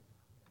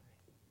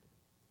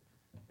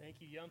Thank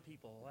you, young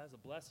people. Well, that's a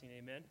blessing,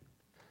 amen.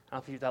 I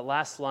don't know if that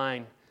last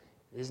line,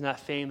 "It is not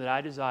fame that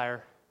I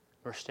desire,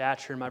 nor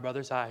stature in my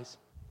brother's eyes."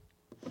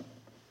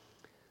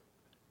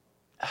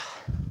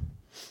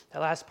 That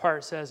last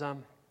part says, I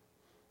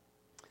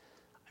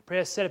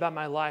pray I said about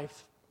my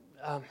life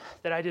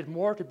that I did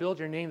more to build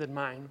your name than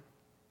mine.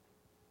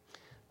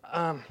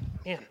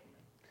 Man,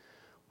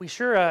 we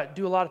sure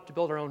do a lot to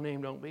build our own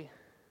name, don't we?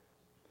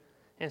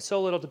 And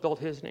so little to build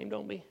his name,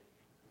 don't we?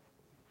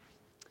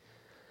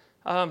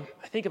 I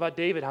think about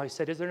David, how he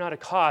said, "Is there not a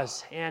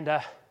cause?" And,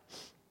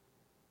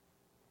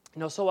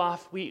 so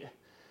often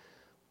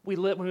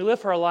when we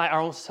live for our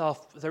own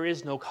self, there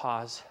is no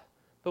cause.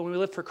 But when we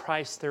live for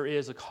Christ, there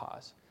is a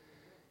cause.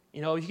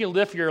 You can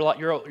live for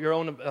your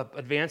own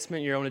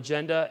advancement, your own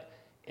agenda,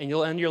 and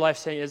you'll end your life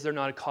saying, "Is there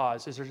not a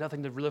cause? Is there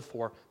nothing to live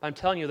for?" But I'm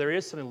telling you, there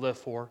is something to live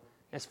for,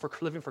 and it's for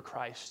living for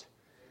Christ.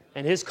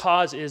 And his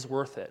cause is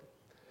worth it.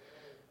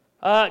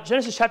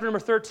 Genesis chapter number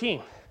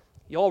 13.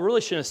 You all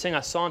really shouldn't have sang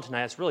that song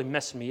tonight. It's really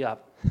messing me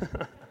up.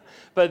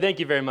 But thank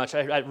you very much.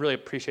 I really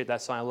appreciate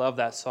that song. I love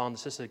that song.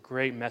 It's just a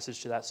great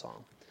message to that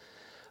song.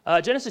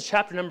 Genesis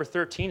chapter number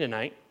 13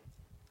 tonight.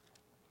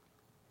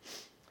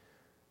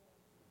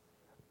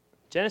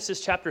 Genesis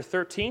chapter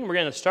 13. We're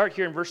going to start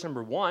here in verse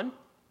number 1.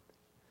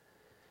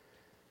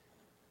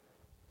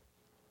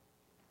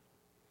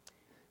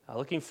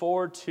 Looking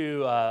forward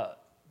to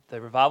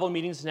the revival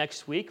meetings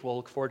next week. We'll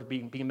look forward to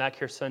being back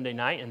here Sunday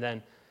night and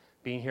then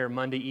being here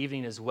Monday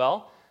evening as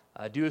well.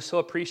 I do so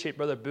appreciate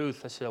Brother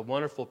Booth. He's a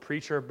wonderful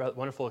preacher,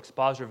 wonderful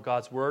expositor of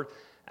God's Word.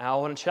 And I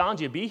want to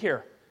challenge you to be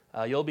here.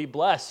 You'll be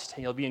blessed,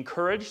 and you'll be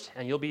encouraged,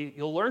 and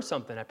you'll learn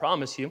something, I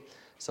promise you.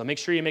 So make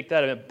sure you make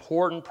that an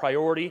important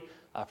priority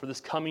for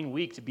this coming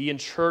week, to be in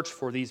church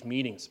for these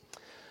meetings.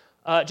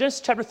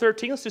 Genesis chapter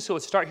 13,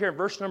 let's start here at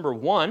verse number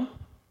 1.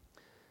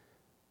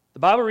 The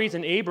Bible reads,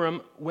 "And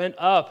Abram went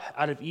up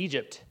out of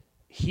Egypt,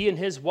 he and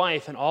his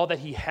wife and all that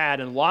he had,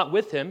 and Lot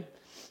with him,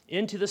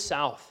 into the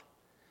south.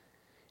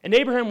 And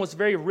Abraham was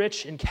very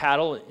rich in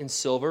cattle, in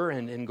silver,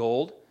 and in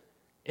gold.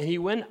 And he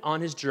went on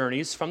his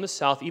journeys from the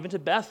south even to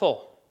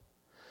Bethel,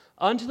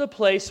 unto the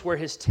place where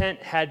his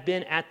tent had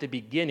been at the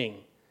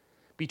beginning,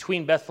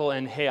 between Bethel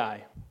and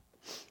Hai,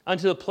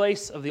 unto the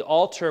place of the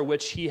altar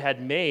which he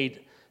had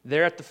made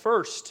there at the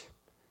first.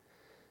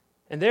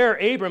 And there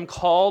Abram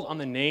called on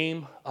the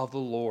name of the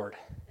Lord."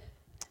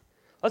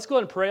 Let's go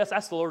ahead and pray. Let's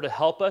ask the Lord to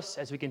help us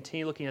as we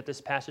continue looking at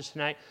this passage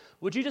tonight.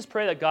 Would you just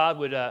pray that God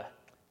would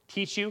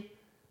teach you?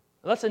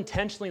 Let's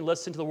intentionally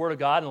listen to the Word of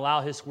God and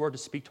allow His Word to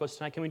speak to us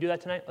tonight. Can we do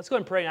that tonight? Let's go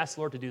ahead and pray and ask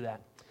the Lord to do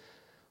that.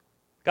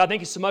 God, thank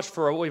you so much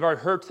for what we've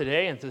already heard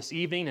today and this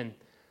evening. And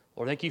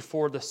Lord, thank you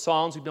for the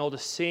songs we've been able to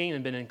sing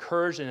and been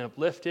encouraged and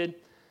uplifted.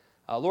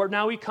 Lord,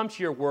 now we come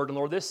to your Word. And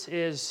Lord, this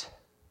is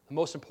the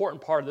most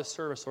important part of this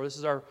service. Lord, this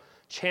is our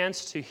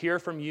chance to hear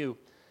from you.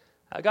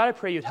 God, I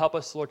pray you'd help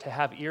us, Lord, to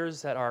have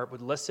ears that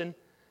would listen.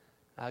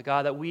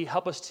 God, that we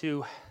help us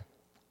to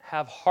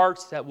have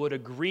hearts that would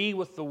agree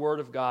with the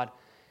Word of God.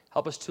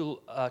 Help us to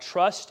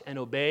trust and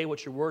obey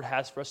what your Word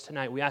has for us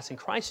tonight. We ask in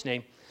Christ's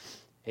name,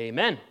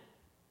 amen.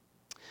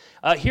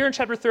 Here in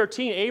chapter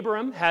 13,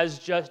 Abram has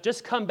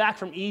just come back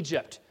from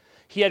Egypt.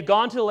 He had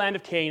gone to the land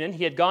of Canaan.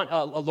 He had gone.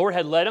 The Lord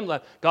had led him.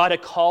 God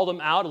had called him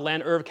out of the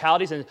land of Ur of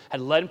Chaldees and had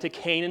led him to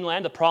Canaan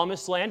land, the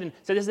promised land, and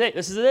said, "This is it.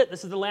 This is it.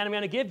 This is the land I'm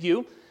going to give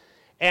you."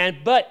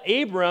 But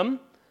Abram,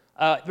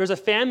 there's a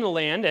famine in the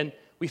land, and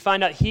we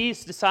find out he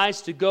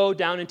decides to go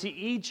down into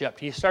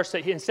Egypt.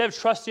 Instead of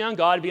trusting on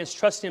God, he begins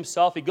trusting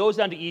himself. He goes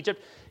down to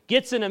Egypt,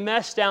 gets in a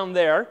mess down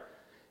there,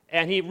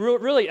 and he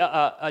really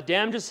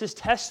damages his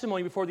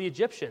testimony before the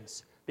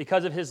Egyptians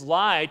because of his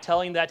lie,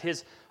 telling that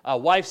his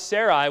wife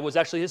Sarai was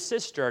actually his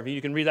sister. I mean,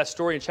 you can read that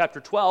story in chapter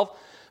 12.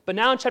 But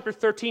now in chapter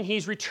 13,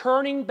 he's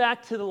returning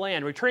back to the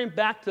land, returning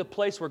back to the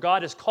place where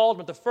God has called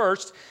him at the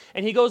first,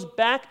 and he goes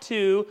back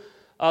to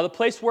the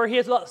place where he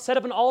has set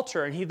up an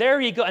altar. And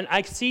and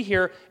I see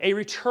here a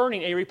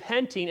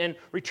repenting and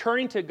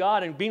returning to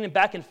God and being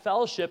back in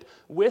fellowship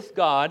with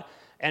God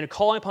and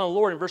calling upon the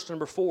Lord in verse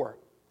number 4.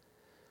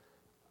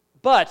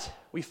 But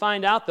we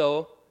find out,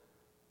 though,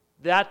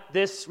 that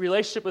this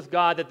relationship with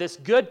God, that this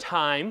good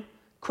time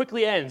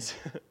quickly ends.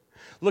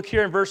 Look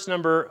here in verse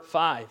number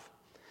 5.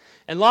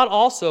 "And Lot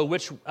also,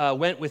 which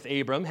went with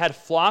Abram, had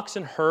flocks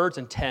and herds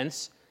and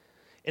tents,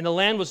 and the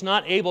land was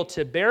not able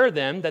to bear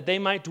them, that they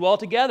might dwell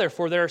together,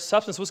 for their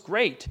substance was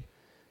great,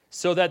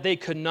 so that they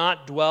could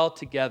not dwell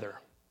together.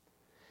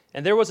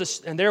 And there was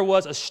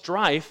a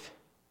strife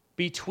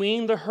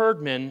between the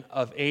herdmen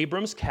of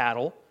Abram's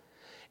cattle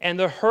and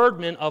the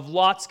herdmen of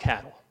Lot's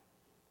cattle.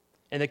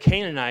 And the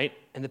Canaanite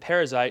and the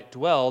Perizzite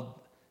dwelled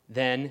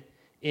then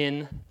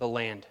in the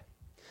land."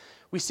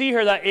 We see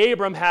here that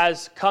Abram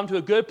has come to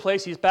a good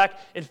place. He's back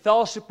in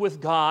fellowship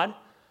with God,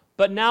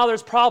 but now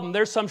there's a problem.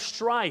 There's some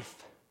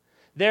strife.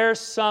 There's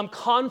some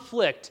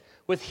conflict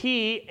with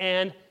he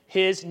and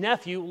his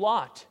nephew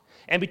Lot,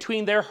 and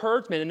between their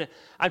herdsmen. And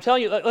I'm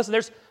telling you, listen,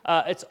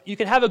 you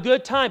can have a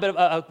good time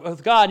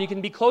with God, and you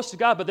can be close to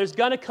God, but there's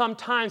going to come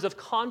times of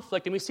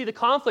conflict. And we see the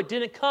conflict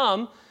didn't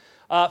come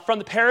from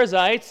the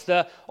Perizzites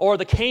or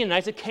the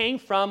Canaanites. It came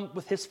from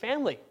with his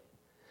family.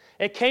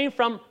 It came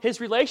from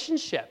his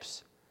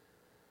relationships.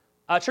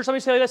 Church, let me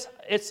say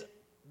this.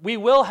 We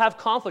will have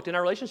conflict in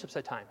our relationships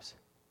at times.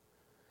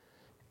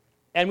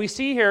 And we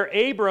see here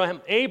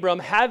Abram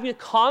having a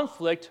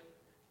conflict,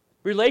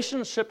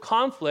 relationship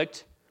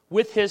conflict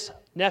with his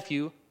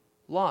nephew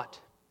Lot.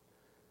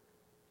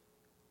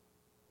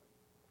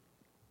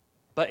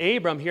 But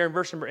Abram, here in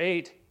verse number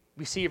 8,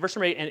 we see verse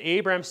number 8, and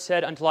Abram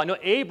said unto Lot. No,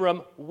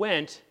 Abram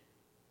went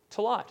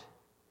to Lot.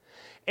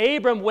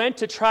 Abram went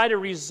to try to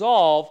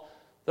resolve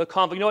the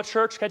conflict. You know what,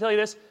 church? Can I tell you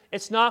this?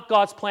 It's not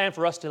God's plan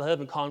for us to live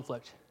in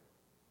conflict.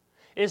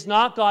 It's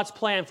not God's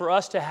plan for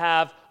us to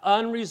have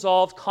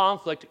unresolved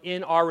conflict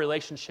in our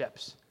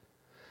relationships.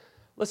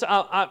 Listen,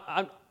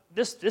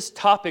 this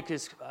topic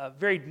is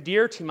very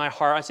dear to my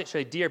heart. I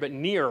say dear, but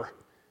near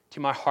to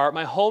my heart.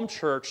 My home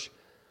church,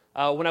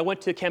 when I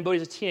went to Cambodia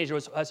as a teenager,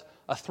 was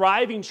a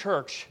thriving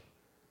church,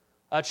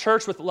 a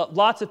church with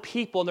lots of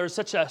people, and there was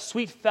such a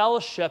sweet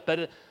fellowship.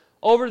 But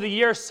over the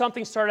years,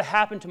 something started to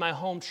happen to my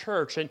home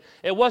church, and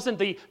it wasn't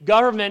the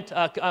government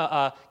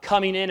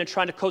coming in and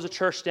trying to close the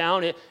church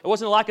down. It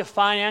wasn't a lack of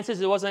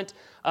finances. It wasn't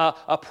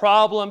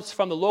problems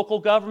from the local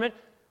government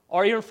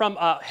or even from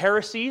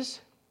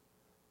heresies.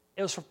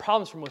 It was from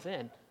problems from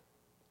within.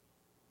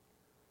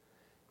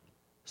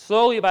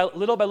 Slowly,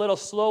 little by little,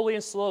 slowly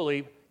and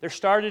slowly, there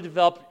started to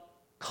develop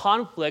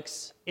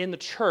conflicts in the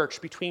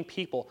church between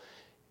people.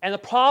 And the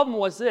problem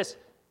was this: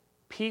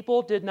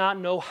 people did not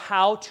know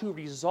how to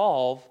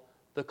resolve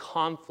the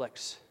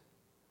conflicts.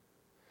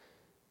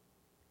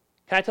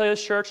 Can I tell you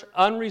this, church?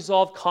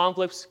 Unresolved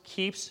conflicts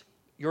keeps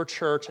your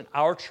church and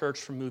our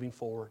church from moving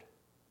forward.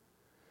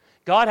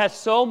 God has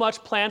so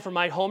much planned for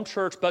my home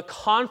church, but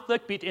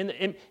conflict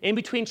in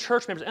between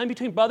church members and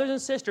between brothers and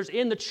sisters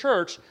in the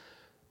church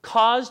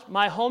caused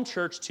my home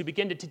church to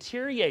begin to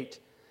deteriorate.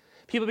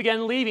 People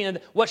began leaving, and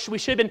we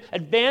should have been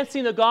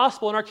advancing the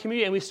gospel in our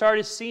community, and we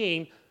started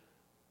seeing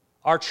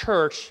our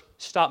church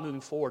stop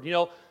moving forward. You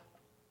know,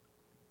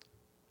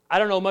 I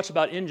don't know much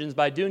about engines,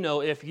 but I do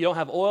know if you don't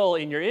have oil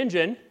in your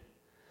engine,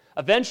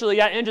 eventually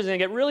that engine's going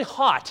to get really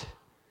hot,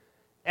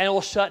 and it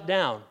will shut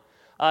down.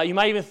 You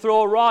might even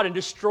throw a rod and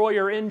destroy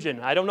your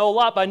engine. I don't know a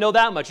lot, but I know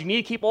that much. You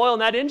need to keep oil in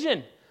that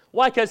engine.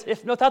 Why? Because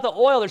without the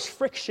oil, there's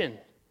friction.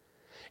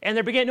 And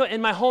they're beginning,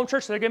 in my home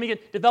church, they're going to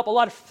develop a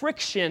lot of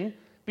friction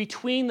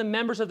between the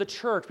members of the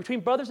church, between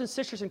brothers and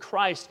sisters in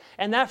Christ,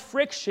 and that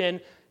friction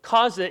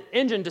caused the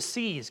engine to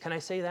seize. Can I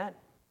say that?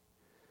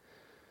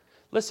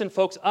 Listen,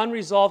 folks,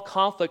 unresolved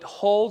conflict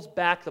holds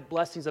back the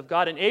blessings of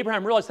God. And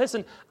Abraham realized,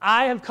 listen,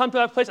 I've come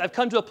to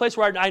a place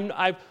where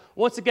I've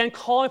once again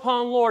calling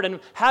upon the Lord and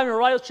having a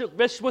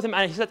relationship with Him.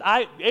 And he said,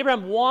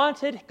 Abraham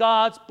wanted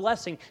God's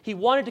blessing. He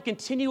wanted to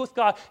continue with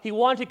God. He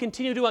wanted to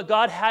continue to do what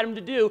God had him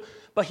to do.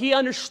 But he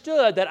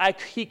understood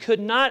that he could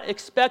not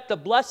expect the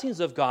blessings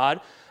of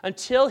God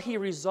until he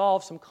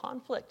resolved some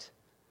conflict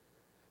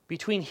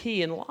between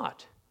he and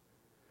Lot.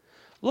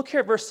 Look here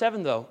at verse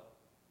 7, though.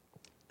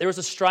 There was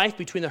a strife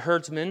between the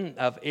herdsmen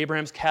of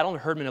Abraham's cattle and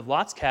the herdmen of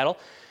Lot's cattle,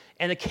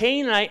 and the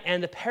Canaanite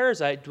and the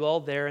Perizzite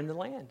dwelled there in the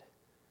land.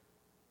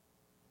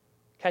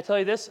 Can I tell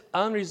you this?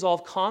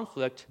 Unresolved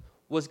conflict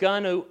was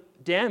going to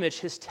damage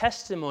his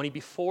testimony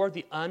before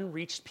the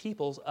unreached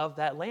peoples of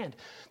that land.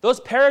 Those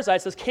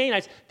Perizzites, those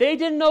Canaanites, they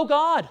didn't know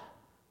God.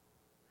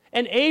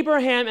 And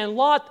Abraham and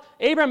Lot,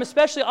 Abraham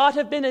especially, ought to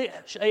have been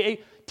a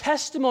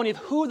testimony of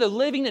who the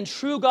living and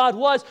true God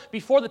was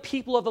before the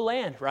people of the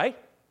land, right?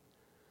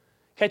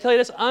 Can I tell you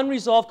this?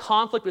 Unresolved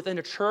conflict within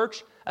a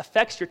church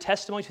affects your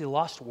testimony to the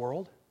lost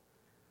world.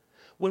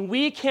 When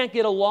we can't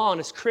get along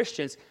as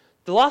Christians,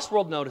 the lost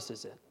world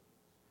notices it.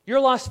 Your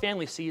lost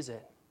family sees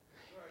it.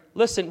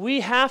 Listen,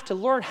 we have to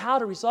learn how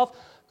to resolve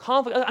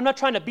conflict. I'm not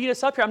trying to beat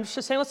us up here. I'm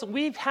just saying, listen,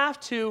 we have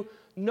to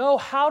know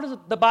what does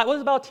the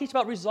Bible teach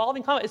about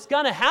resolving conflict. It's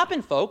going to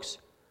happen, folks.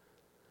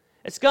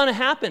 It's going to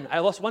happen. I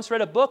once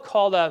read a book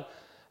called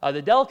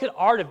The Delicate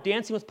Art of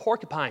Dancing with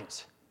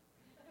Porcupines.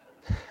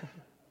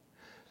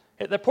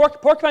 The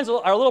porcupines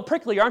are a little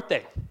prickly, aren't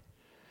they?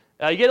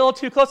 You get a little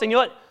too close, and you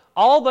know what?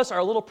 All of us are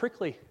a little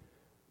prickly.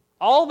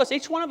 All of us,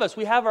 each one of us,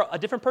 we have a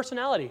different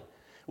personality.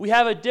 We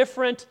have a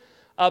different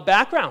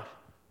background,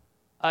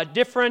 a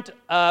different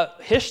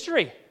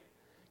history.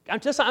 I'm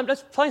just telling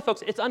you,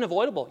 folks, it's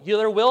unavoidable.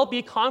 There will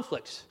be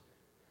conflicts.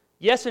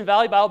 Yes, in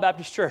Valley Bible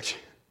Baptist Church,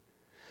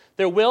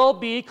 there will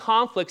be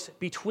conflicts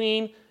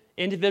between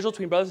individuals,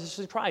 between brothers and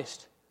sisters in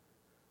Christ.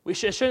 It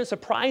shouldn't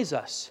surprise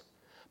us.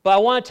 But I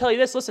want to tell you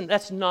this, listen,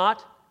 that's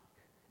not,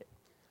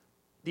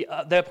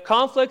 the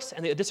conflicts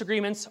and the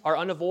disagreements are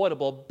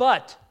unavoidable,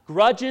 but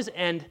grudges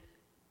and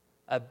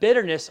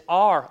bitterness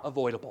are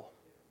avoidable.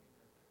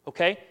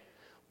 Okay?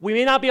 We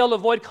may not be able to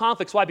avoid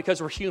conflicts. Why?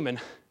 Because we're human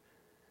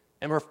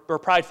and we're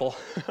prideful.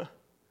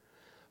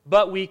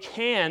 But we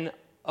can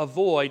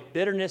avoid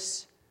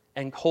bitterness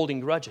and holding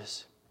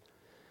grudges.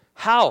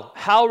 How?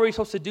 How are we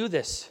supposed to do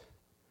this?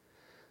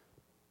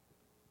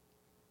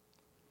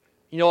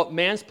 You know what,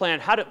 man's plan,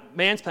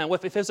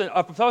 if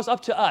it was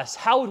up to us,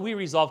 how would we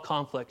resolve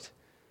conflict?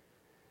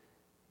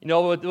 You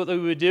know what we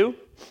would do?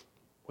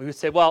 We would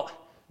say, well,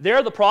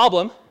 they're the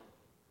problem.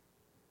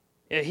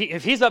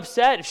 If he's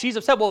upset, if she's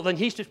upset, well, then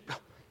he should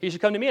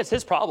come to me. It's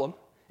his problem.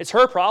 It's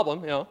her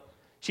problem, you know.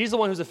 She's the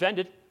one who's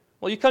offended.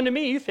 Well, you come to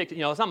me, you fix it.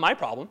 You know, it's not my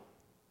problem.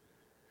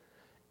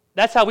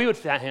 That's how we would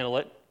handle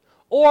it.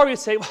 Or we would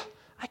say, well,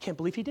 I can't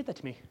believe he did that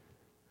to me.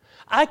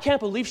 I can't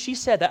believe she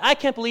said that. I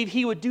can't believe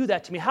he would do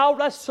that to me. How?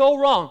 That's so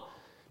wrong.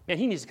 Man,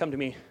 he needs to come to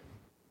me.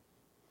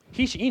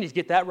 He needs to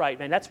get that right,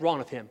 man. That's wrong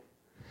with him.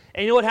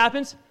 And you know what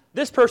happens?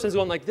 This person's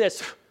going like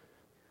this.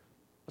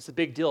 What's the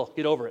big deal?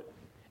 Get over it.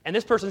 And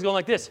this person's going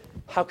like this.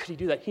 How could he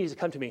do that? He needs to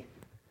come to me.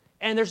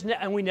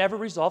 And we never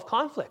resolve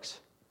conflicts.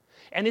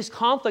 And these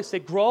conflicts, they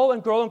grow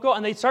and grow and grow,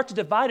 and they start to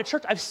divide a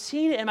church. I've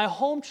seen it in my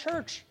home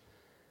church.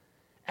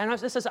 And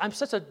I'm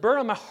such a burden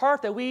on my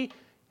heart that we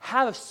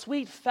have a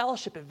sweet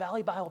fellowship at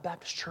Valley Bible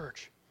Baptist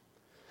Church.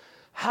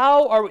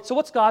 So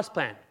what's God's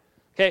plan?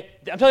 Okay,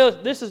 I'm telling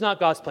you, this is not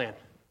God's plan.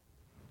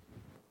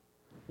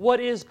 What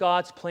is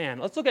God's plan?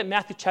 Let's look at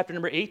Matthew chapter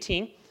number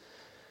 18.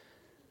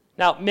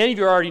 Now, many of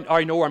you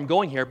already know where I'm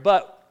going here,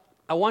 but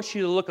I want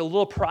you to look a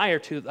little prior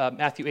to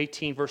Matthew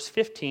 18, verse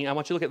 15. I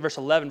want you to look at verse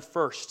 11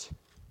 first.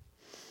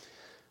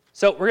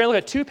 So we're going to look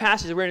at two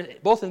passages,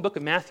 both in the book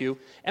of Matthew,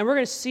 and we're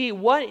going to see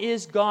what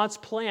is God's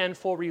plan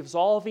for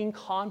resolving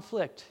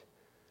conflict,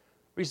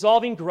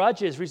 resolving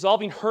grudges,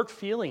 resolving hurt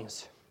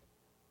feelings.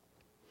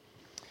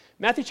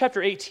 Matthew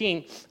chapter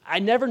 18, I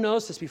never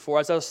noticed this before.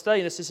 As I was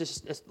studying this,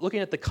 is looking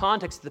at the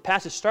context of the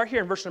passage. Start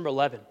here in verse number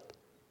 11.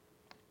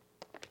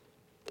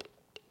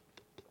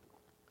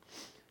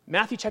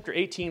 Matthew chapter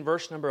 18,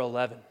 verse number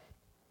 11.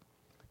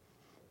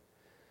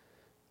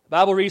 The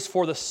Bible reads,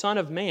 "For the Son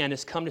of Man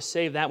is come to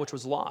save that which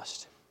was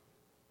lost.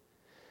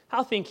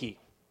 How think ye?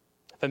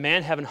 If a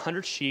man have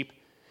 100 sheep,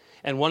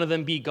 and one of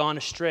them be gone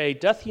astray,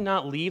 doth he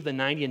not leave the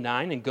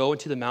 99 and go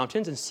into the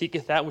mountains, and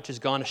seeketh that which is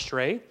gone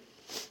astray?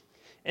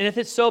 And if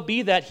it so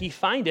be that he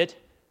find it,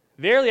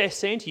 verily I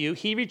say unto you,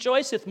 he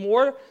rejoiceth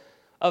more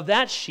of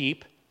that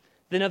sheep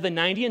than of the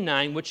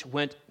 99 which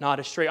went not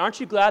astray."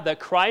 Aren't you glad that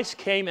Christ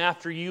came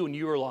after you and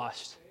you were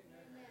lost?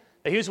 Amen.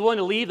 That he was willing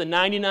to leave the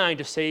 99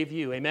 to save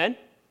you. Amen?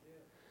 Yeah.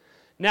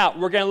 Now,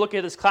 we're going to look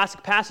at this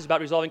classic passage about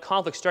resolving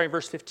conflict starting in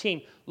verse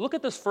 15. Look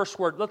at this first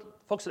word.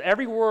 Look, folks,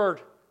 every word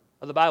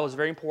of the Bible is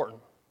very important.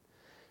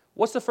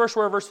 What's the first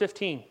word of verse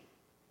 15?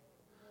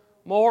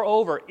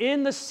 Moreover.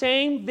 In the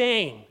same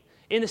vein,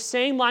 in the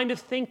same line of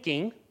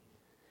thinking,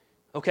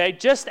 okay,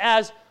 just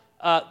as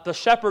the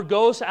shepherd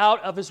goes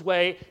out of his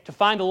way to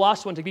find the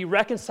lost one, to be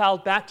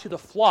reconciled back to the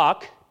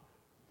flock,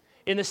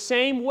 in the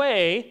same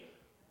way,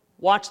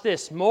 watch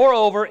this,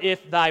 moreover,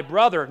 if thy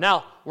brother,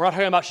 now, we're not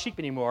talking about sheep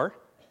anymore,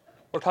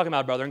 we're talking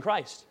about a brother in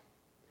Christ.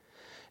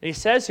 And he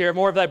says here,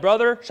 "More if thy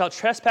brother shall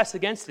trespass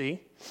against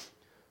thee,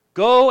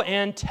 go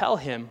and tell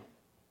him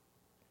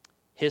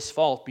his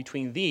fault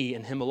between thee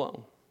and him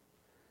alone.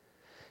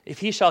 If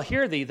he shall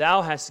hear thee,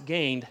 thou hast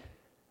gained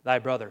thy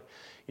brother."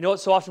 You know what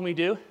so often we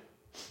do?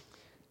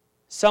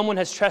 Someone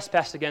has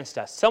trespassed against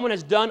us. Someone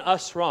has done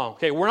us wrong.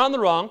 Okay, we're not in the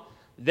wrong.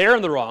 They're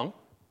in the wrong.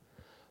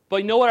 But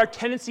you know what our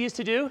tendency is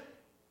to do?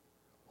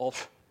 Well,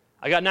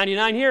 I got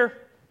 99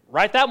 here.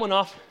 Write that one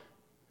off.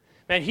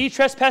 Man, he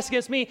trespassed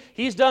against me.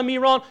 He's done me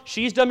wrong.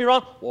 She's done me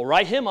wrong. Well,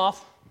 write him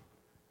off.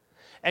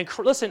 And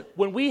listen,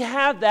 when we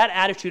have that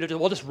attitude of,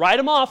 well, just write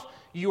him off,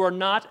 you are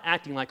not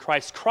acting like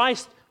Christ.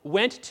 Christ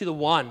went to the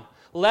one,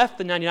 left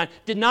the 99,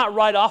 did not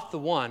write off the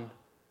one,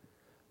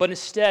 but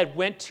instead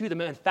went to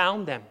them and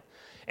found them.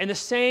 In the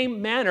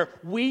same manner,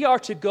 we are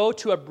to go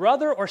to a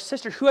brother or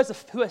sister who has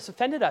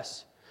offended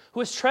us, who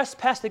has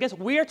trespassed against us.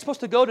 We are supposed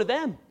to go to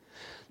them.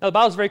 Now, the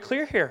Bible is very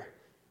clear here.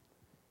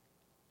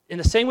 In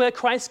the same way that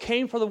Christ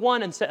came for the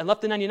one and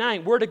left the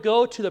 99, we're to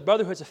go to the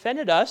brother who has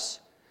offended us.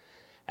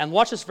 And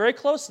watch this very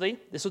closely.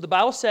 This is what the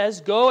Bible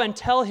says. "Go and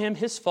tell him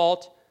his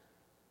fault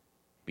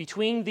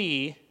between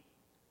thee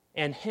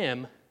and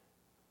him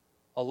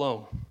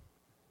alone."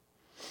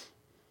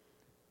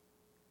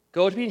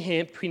 Go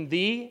between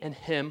thee and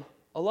him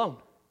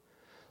alone.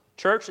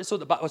 Church, this is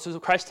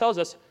what Christ tells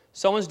us.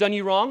 Someone's done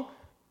you wrong.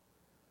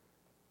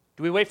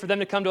 Do we wait for them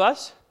to come to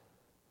us?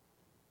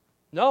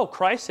 No,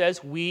 Christ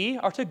says we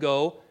are to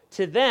go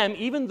to them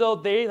even though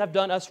they have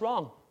done us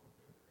wrong.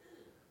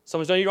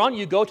 Someone's done you wrong,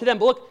 you go to them.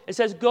 But look, it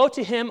says go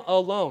to him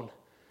alone.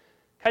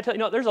 Can I tell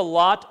you, there's a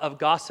lot of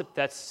gossip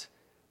that's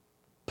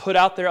put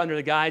out there under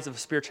the guise of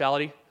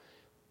spirituality.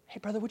 Hey,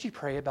 brother, would you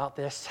pray about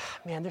this?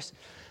 Man,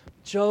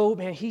 Joe,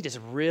 man, he just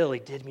really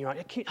did me wrong.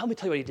 Help me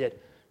tell you what he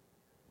did.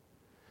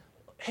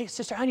 Hey,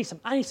 sister, I need some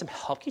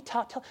help. Can you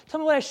tell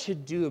me what I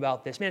should do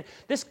about this? Man,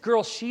 this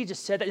girl, she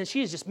just said that, and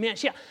she's just, man,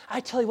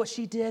 I tell you what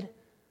she did.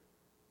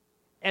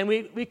 And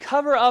we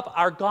cover up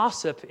our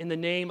gossip in the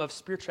name of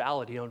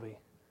spirituality, don't we?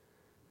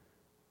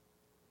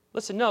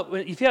 Listen, no,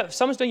 if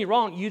someone's doing you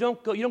wrong, you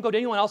don't go to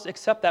anyone else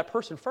except that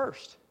person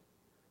first.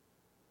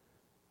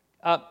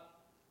 You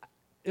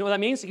know what that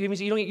means? It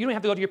means you don't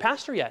have to go to your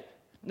pastor yet.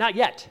 Not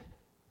yet.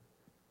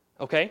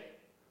 Okay?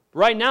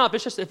 Right now, if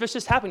it's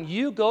just happened,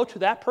 you go to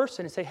that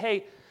person and say,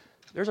 "Hey,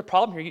 there's a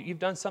problem here. You've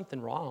done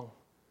something wrong."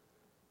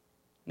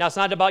 Now, it's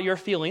not about your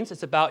feelings.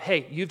 It's about,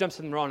 hey, you've done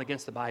something wrong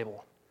against the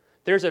Bible.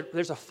 There's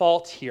a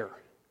fault here,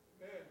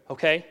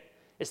 okay?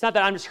 It's not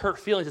that I'm just hurt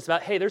feelings. It's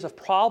about, hey, there's a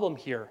problem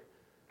here.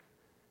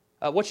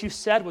 What you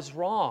said was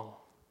wrong,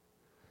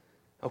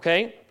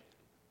 okay?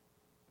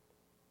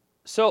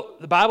 So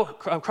the Bible,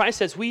 Christ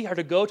says we are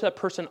to go to that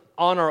person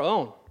on our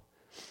own.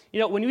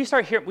 When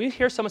we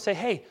hear someone say,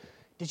 hey,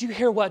 did you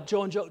hear what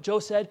Joe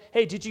said?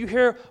 Hey, did you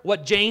hear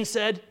what Jane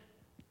said?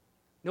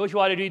 You know what you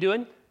ought to be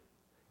doing?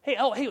 Hey,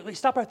 wait,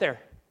 stop right there.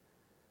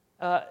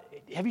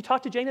 Have you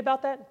talked to Jane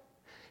about that?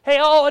 Hey,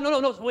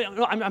 no, wait,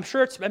 no, I'm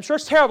sure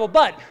it's terrible,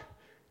 but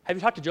have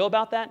you talked to Joe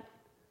about that?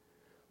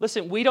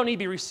 Listen, we don't need to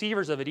be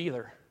receivers of it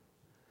either.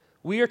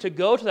 We are to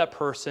go to that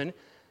person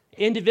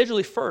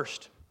individually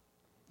first.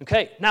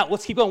 Okay, now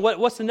let's keep going.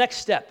 What's the next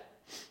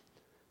step?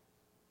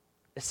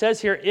 It says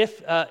here,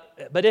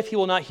 but if he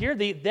will not hear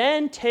thee,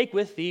 then take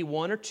with thee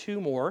one or two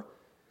more,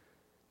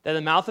 that in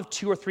the mouth of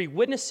 2 or 3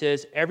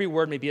 witnesses every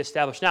word may be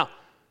established. Now,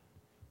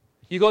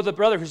 you go to the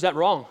brother who's at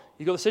wrong.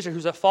 You go to the sister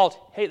who's at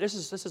fault. Hey, this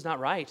is not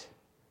right.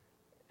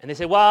 And they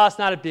say, well, it's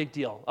not a big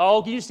deal.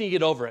 Oh, you just need to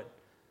get over it.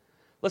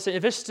 Listen,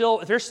 if there's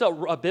still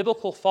a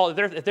biblical fault,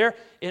 if they're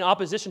in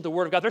opposition to the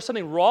Word of God, there's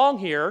something wrong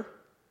here,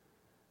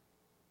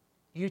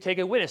 you take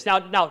a witness. Now,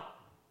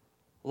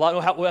 what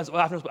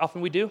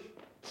often we do?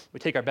 We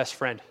take our best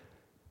friend.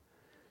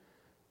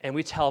 And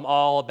we tell them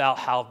all about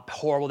how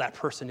horrible that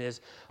person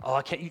is.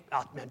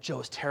 Man, Joe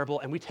is terrible.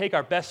 And we take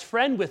our best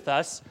friend with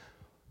us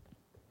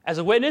as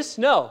a witness?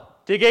 No.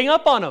 To gang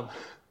up on them.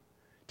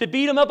 To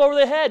beat them up over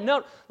the head.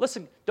 No.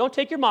 Listen, don't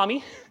take your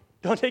mommy.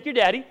 Don't take your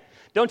daddy.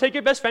 Don't take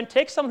your best friend.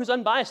 Take someone who's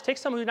unbiased. Take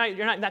someone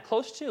you're not that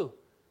close to.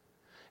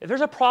 If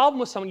there's a problem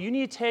with someone, you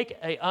need to take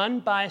an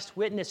unbiased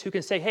witness who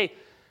can say, hey,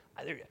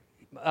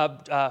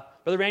 Brother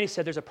Randy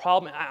said there's a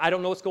problem. I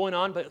don't know what's going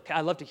on, but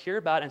I'd love to hear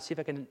about it and see if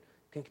I can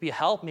be a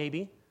help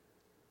maybe.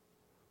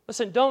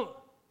 Listen,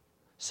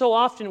 so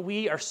often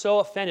we are so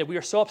offended, we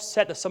are so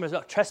upset that someone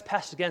has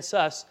trespassed against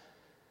us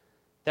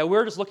that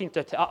we're just looking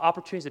to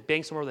opportunities to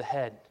bang someone over the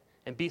head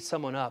and beat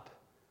someone up.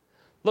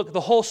 Look,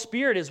 the whole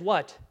spirit is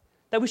what?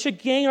 That we should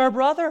gain our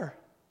brother.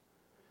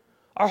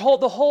 The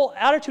whole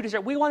attitude is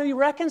that we want to be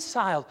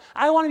reconciled.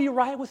 I want to be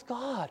right with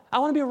God. I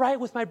want to be right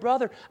with my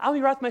brother. I want to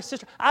be right with my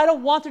sister. I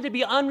don't want there to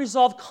be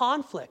unresolved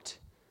conflict.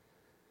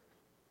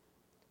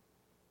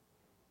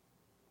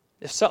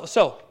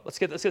 So let's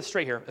get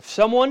straight here. If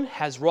someone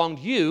has wronged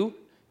you,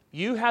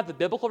 you have the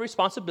biblical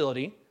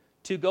responsibility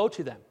to go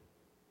to them.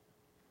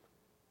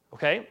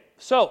 Okay?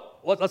 So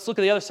let's look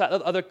at the other side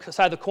of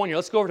the coin here.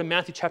 Let's go over to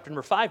Matthew chapter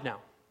number 5 now.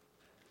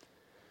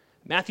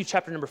 Matthew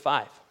chapter number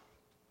 5.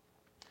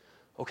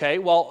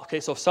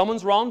 So if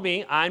someone's wronged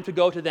me, I'm to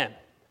go to them.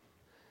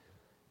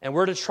 And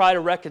we're to try to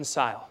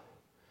reconcile.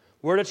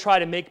 We're to try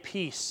to make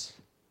peace.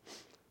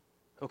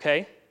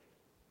 Okay?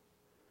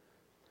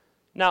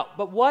 Now,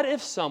 but what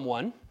if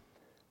someone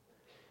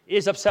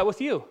is upset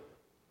with you?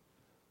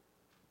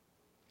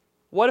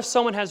 What if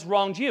someone has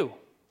wronged you?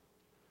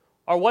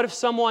 Or what if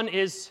someone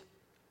is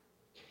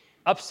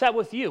upset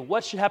with you?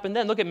 What should happen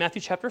then? Look at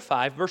Matthew chapter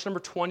 5, verse number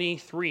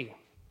 23.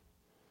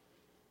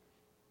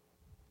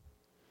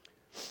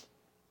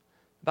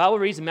 The Bible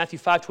reads in Matthew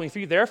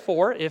 5:23,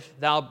 therefore, if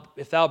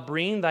thou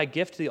bring thy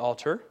gift to the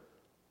altar,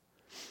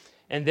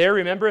 and there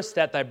rememberest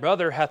that thy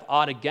brother hath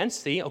aught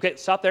against thee. Okay,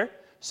 stop there.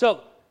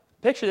 So,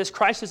 picture this.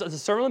 Christ is at the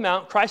Sermon on the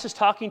Mount. Christ is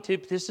talking to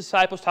his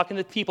disciples, talking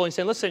to the people, and he's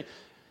saying, listen,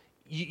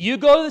 you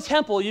go to the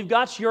temple, you've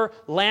got your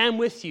lamb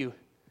with you.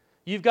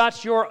 You've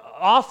got your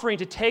offering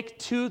to take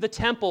to the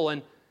temple,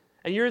 and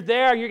you're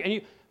there,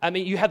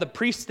 you have the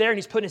priest there, and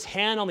he's putting his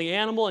hand on the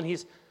animal, and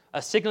he's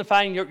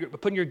signifying you're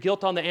putting your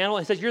guilt on the animal.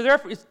 He says, you're there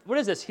for, what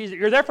is this?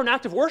 You're there for an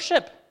act of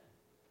worship.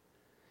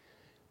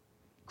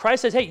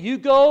 Christ says, hey, you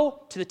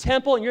go to the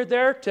temple and you're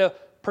there to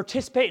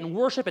participate in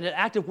worship, in an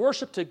act of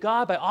worship to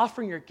God by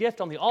offering your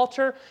gift on the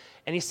altar.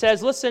 And he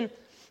says, listen,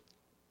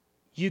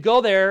 you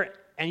go there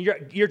and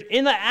you're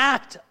in the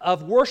act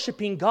of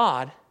worshiping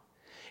God,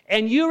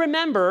 and you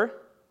remember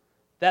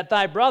that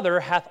thy brother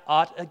hath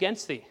aught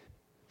against thee.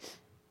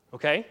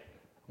 Okay?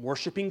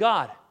 Worshiping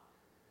God.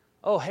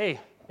 Oh, hey,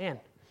 man.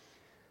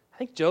 I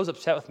think Joe's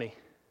upset with me.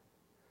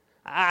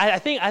 I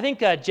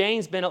think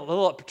Jane's been a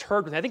little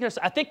perturbed with me.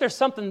 I think there's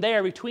something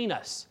there between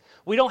us.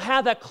 We don't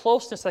have that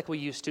closeness like we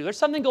used to. There's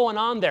something going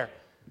on there.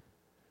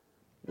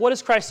 What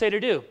does Christ say to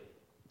do?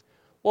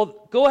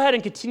 Well, go ahead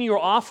and continue your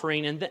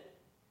offering.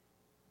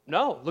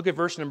 No, look at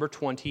verse number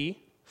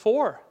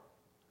 24.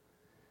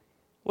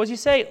 What does he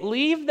say?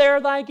 Leave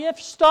there thy gift.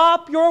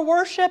 Stop your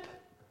worship.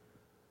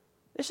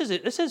 This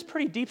is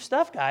pretty deep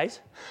stuff, guys.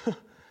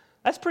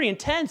 That's pretty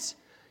intense.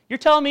 You're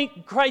telling me,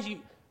 Christ,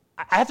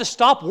 I have to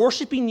stop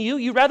worshiping you?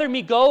 You'd rather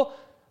me go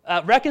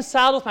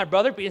reconcile with my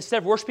brother instead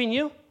of worshiping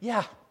you?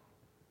 Yeah,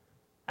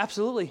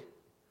 absolutely.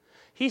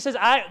 He says,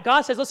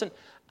 God says, listen,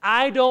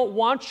 I don't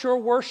want your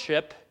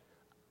worship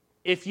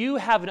if you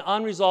have an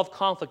unresolved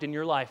conflict in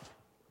your life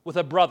with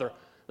a brother.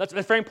 That's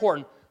very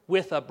important,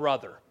 with a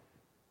brother.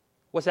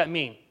 What's that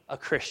mean? A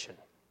Christian.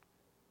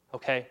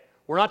 Okay?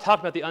 We're not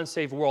talking about the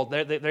unsaved world.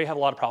 They have a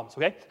lot of problems,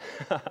 okay?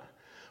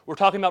 We're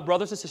talking about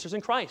brothers and sisters in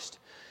Christ.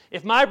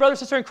 If my brother or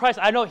sister in Christ,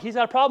 I know he's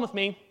got a problem with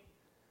me,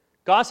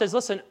 God says,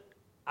 listen,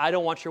 I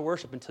don't want your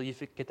worship until you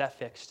get that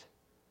fixed.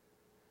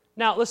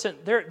 Now, listen,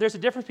 there's a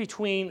difference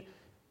between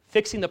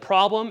fixing the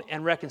problem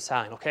and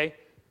reconciling, okay?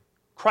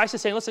 Christ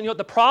is saying, listen,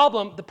 the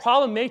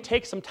problem may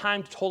take some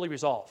time to totally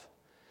resolve.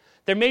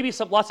 There may be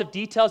lots of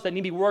details that need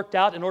to be worked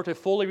out in order to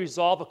fully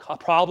resolve a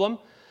problem,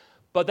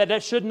 but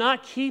that should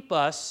not keep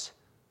us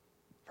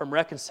from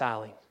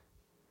reconciling,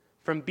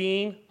 from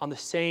being on the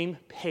same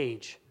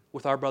page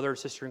with our brother or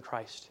sister in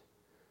Christ.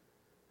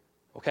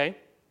 Okay?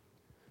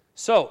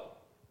 So,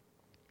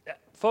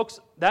 folks,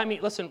 that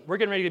means, listen, we're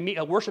getting ready to meet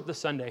at worship this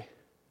Sunday.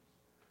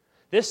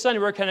 This Sunday,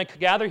 we're going to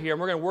gather here,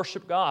 and we're going to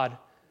worship God.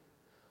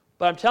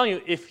 But I'm telling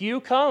you, if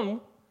you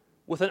come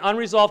with an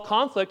unresolved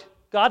conflict,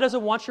 God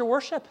doesn't want your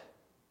worship.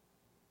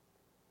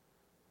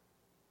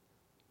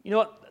 You know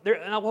what?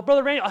 Well,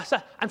 Brother Randy,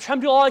 I'm trying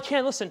to do all I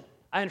can. Listen,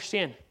 I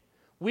understand.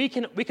 We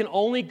can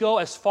only go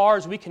as far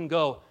as we can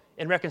go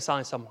in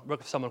reconciling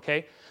with someone,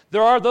 okay?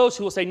 There are those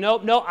who will say,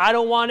 no, I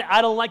don't want it.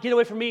 I don't like it. Get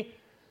away from me.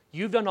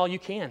 You've done all you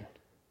can.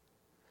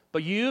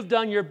 But you've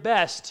done your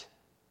best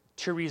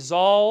to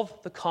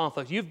resolve the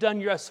conflict. You've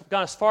gone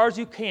as far as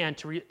you can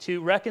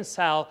to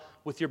reconcile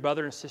with your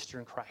brother and sister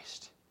in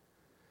Christ.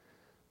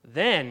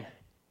 Then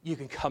you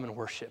can come and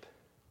worship.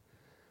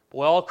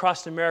 Boy, all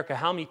across America,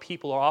 how many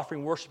people are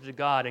offering worship to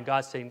God and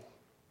God's saying,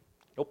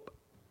 nope,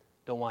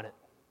 don't want it.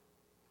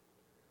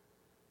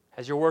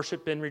 Has your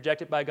worship been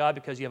rejected by God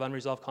because you have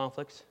unresolved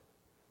conflicts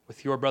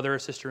with your brother or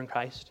sister in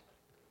Christ?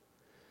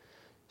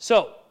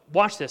 So,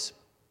 watch this.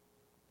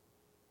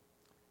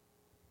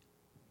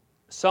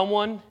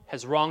 Someone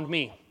has wronged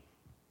me.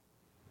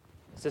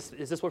 Is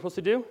this what we're supposed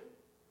to do?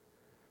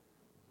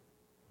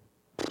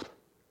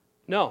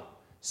 No.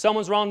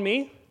 Someone's wronged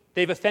me.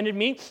 They've offended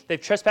me.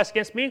 They've trespassed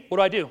against me.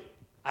 What do?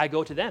 I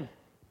go to them.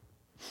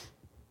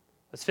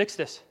 Let's fix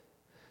this.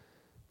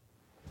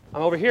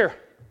 I'm over here.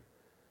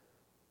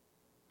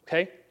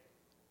 Okay?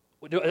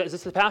 Is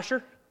this the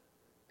pastor?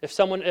 If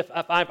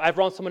I've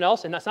wronged someone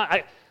else and that's not,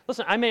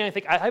 I may not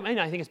think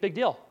it's a big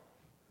deal.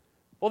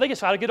 Well, they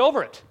just got to get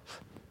over it.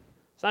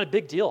 It's not a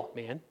big deal,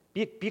 man.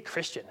 Be a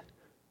Christian.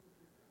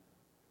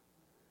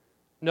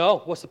 No,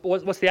 what's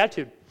the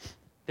attitude?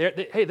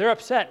 They're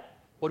upset.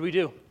 What do we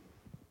do?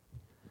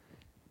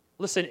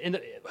 Listen,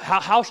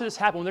 how should this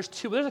happen? When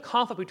there's a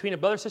conflict between a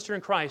brother and sister in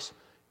Christ,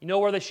 you know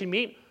where they should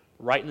meet?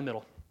 Right in the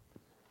middle.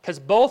 Because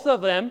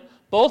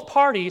both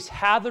parties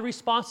have the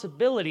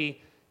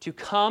responsibility to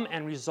come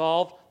and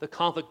resolve the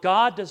conflict.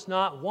 God does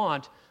not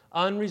want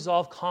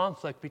unresolved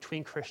conflict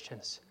between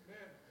Christians.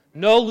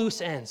 No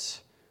loose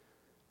ends.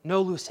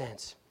 No loose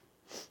ends.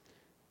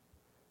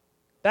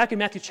 Back in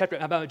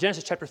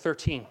Genesis chapter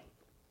 13.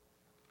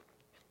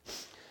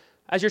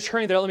 As you're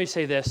turning there, let me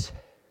say this.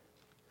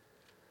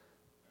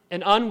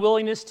 An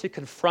unwillingness to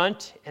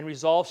confront and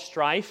resolve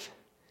strife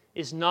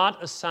is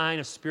not a sign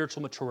of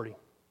spiritual maturity.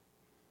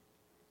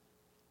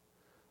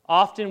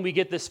 Often we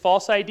get this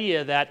false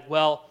idea that,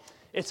 well,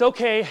 it's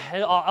okay,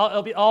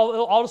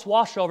 I'll just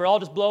wash over, I'll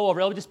just blow over,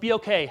 it'll just be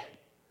okay.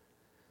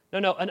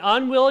 No, an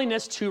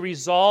unwillingness to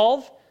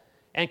resolve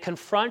and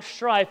confront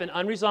strife and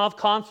unresolved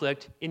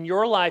conflict in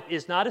your life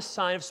is not a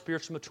sign of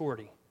spiritual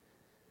maturity.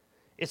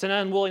 It's an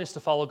unwillingness to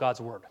follow God's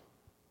word.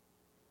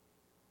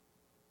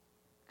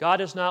 God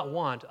does not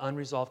want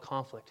unresolved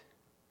conflict.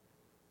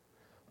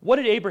 What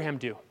did Abraham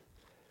do?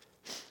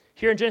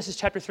 Here in Genesis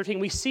chapter 13,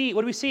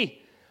 what do we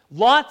see?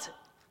 Lot,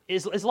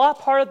 is Lot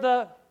part of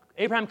the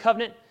Abraham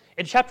covenant?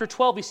 In chapter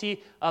 12, we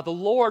see the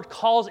Lord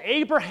calls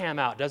Abraham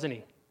out, doesn't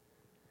he?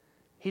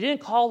 He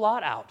didn't call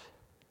Lot out.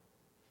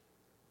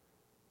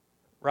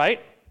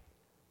 Right?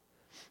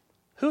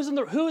 Who's in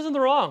the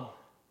wrong?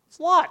 It's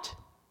Lot.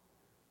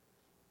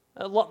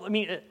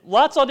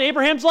 Lot's on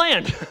Abraham's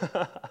land.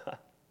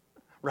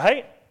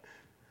 Right?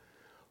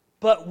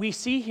 But we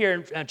see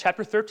here in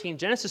chapter 13,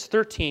 Genesis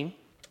 13,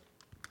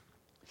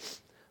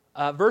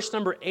 verse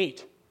number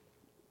 8.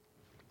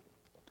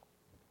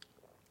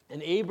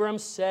 And Abram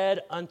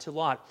said unto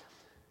Lot,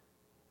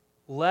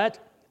 let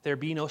there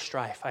be no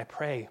strife, I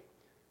pray,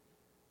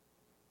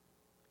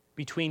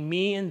 between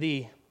me and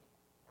thee,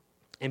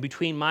 and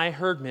between my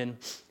herdmen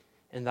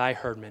and thy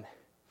herdmen,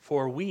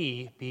 for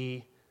we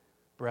be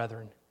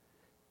brethren.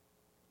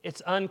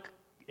 It's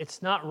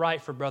not right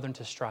for brethren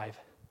to strive.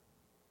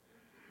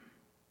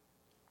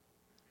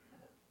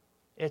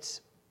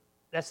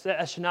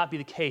 That should not be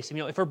the case.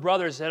 If we're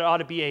brothers, there ought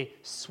to be a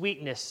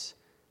sweetness,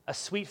 a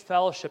sweet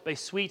fellowship, a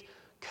sweet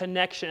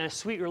connection, and a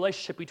sweet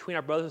relationship between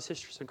our brothers and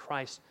sisters in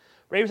Christ.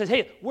 Abraham says,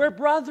 hey, we're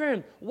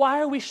brethren.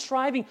 Why are we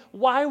striving?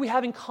 Why are we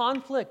having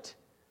conflict?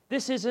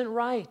 This isn't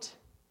right.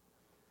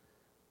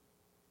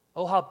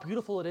 Oh, how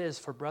beautiful it is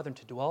for brethren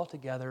to dwell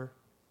together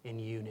in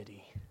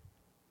unity.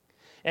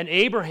 And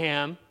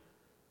Abraham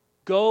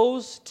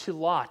goes to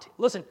Lot.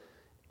 Listen,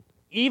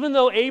 even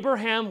though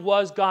Abraham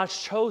was God's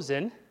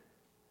chosen,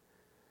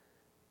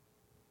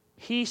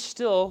 he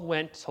still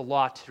went to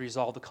Lot to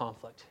resolve the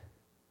conflict.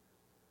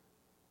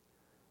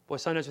 Boy,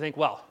 sometimes we think,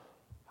 well,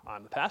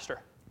 I'm the pastor.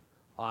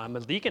 I'm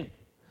a deacon.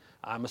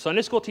 I'm a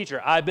Sunday school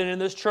teacher. I've been in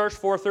this church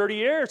for 30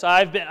 years.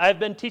 I've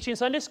been teaching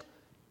Sunday school.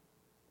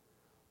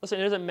 Listen,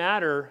 it doesn't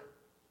matter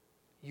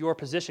your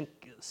position.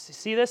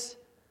 See this?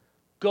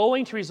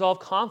 Going to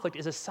resolve conflict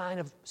is a sign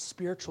of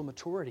spiritual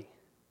maturity.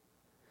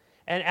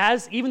 And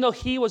even though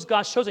he was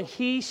God's chosen,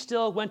 he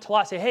still went to Lot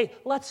and said, hey,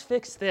 let's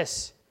fix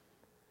this.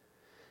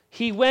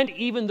 He went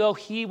even though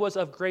he was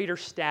of greater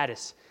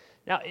status.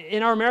 Now,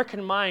 in our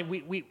American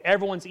mind,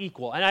 everyone's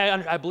equal. And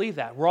I believe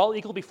that. We're all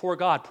equal before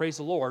God, praise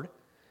the Lord.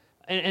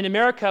 And in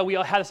America, we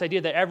all have this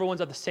idea that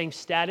everyone's of the same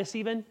status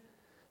even.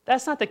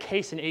 That's not the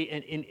case in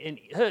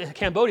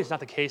Cambodia. It's not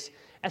the case.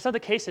 And it's not the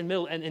case in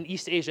Middle and in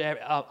East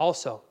Asia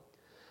also.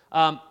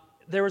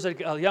 There was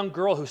a young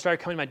girl who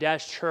started coming to my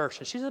dad's church,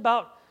 and she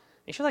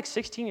was like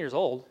 16 years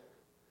old,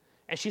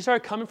 and she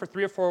started coming for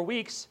 3 or 4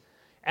 weeks,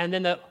 and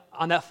then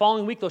on that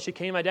following week, though, she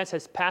came to my dad and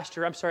says,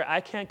 Pastor, I'm sorry,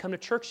 I can't come to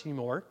church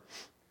anymore.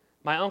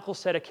 My uncle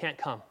said I can't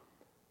come.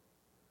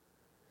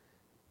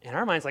 In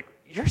our minds, like,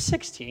 you're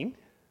 16.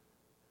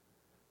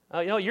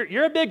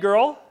 You're a big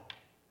girl.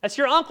 That's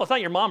your uncle. It's not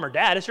your mom or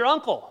dad. It's your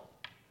uncle.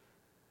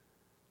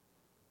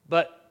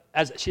 But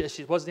as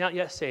she wasn't out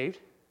yet saved,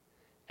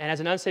 and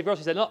as an unsaved girl,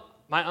 she said, no,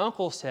 my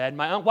uncle said,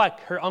 why?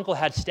 Her uncle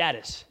had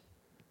status,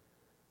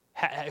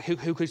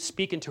 who could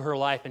speak into her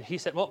life. And he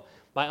said, well,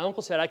 my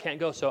uncle said I can't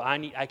go, so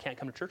I can't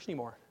come to church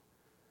anymore.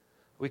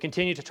 We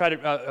continued to try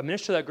to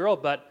minister to that girl,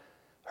 but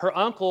her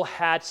uncle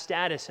had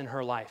status in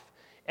her life.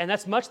 And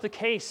that's much the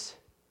case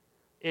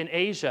in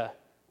Asia.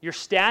 Your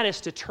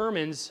status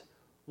determines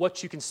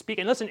what you can speak.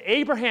 And listen,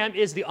 Abraham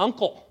is the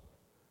uncle.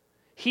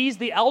 He's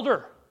the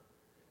elder.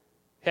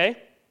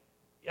 Okay?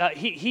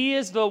 He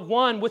is the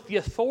one with the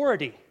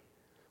authority,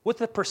 with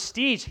the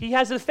prestige. He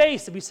has the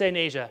face, as we say in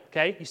Asia.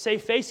 Okay? You say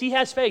face, he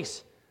has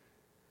face.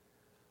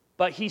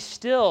 But he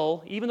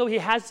still, even though he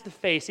has the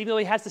face, even though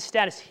he has the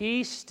status,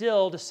 he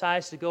still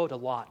decides to go to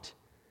Lot,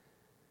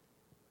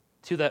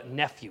 to the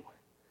nephew.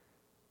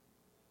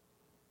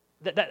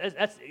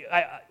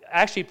 I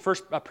actually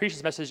first preached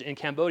this message in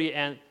Cambodia,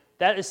 and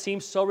that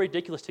seems so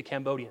ridiculous to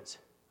Cambodians.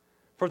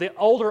 For the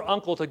older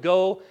uncle to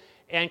go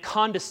and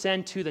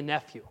condescend to the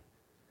nephew.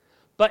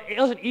 But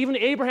listen, even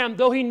Abraham,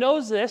 though he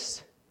knows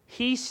this,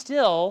 he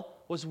still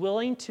was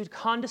willing to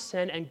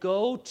condescend and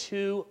go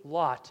to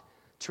Lot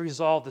to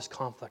resolve this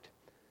conflict.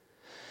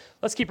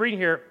 Let's keep reading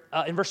here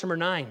in verse number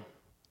 9.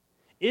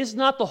 Is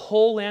not the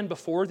whole land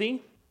before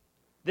thee?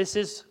 This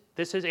is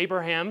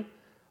Abram,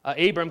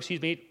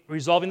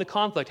 resolving the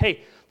conflict.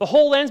 Hey, the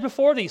whole land's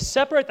before thee.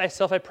 Separate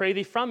thyself, I pray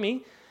thee, from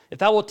me. If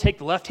thou wilt take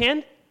the left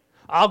hand,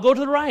 I'll go to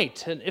the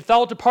right. And if thou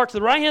wilt depart to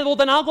the right hand, well,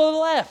 then I'll go to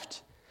the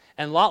left.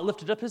 And Lot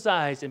lifted up his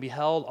eyes and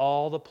beheld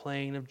all the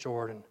plain of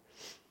Jordan.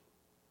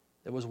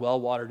 It was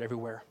well watered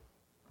everywhere.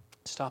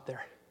 Stop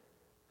there.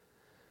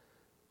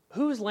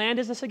 Whose land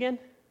is this again?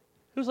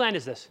 Whose land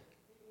is this?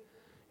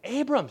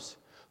 Abram's.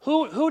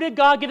 Who did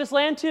God give this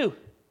land to?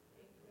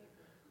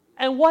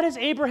 And what does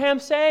Abraham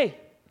say?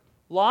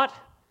 Lot,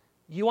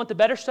 you want the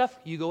better stuff?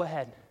 You go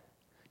ahead.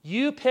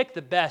 You pick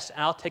the best,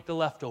 and I'll take the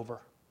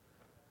leftover.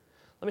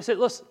 Let me say,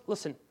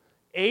 listen.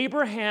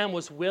 Abraham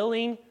was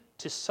willing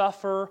to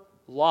suffer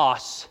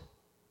loss.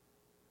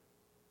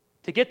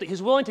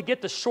 He's willing to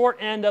get the short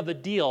end of the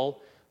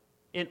deal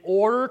in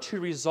order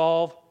to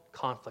resolve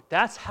conflict.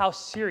 That's how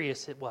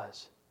serious it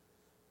was.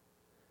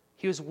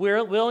 He was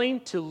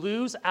willing to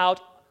lose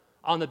out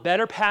on the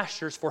better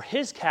pastures for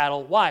his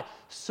cattle. Why?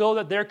 So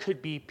that there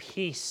could be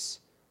peace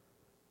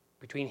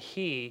between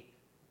he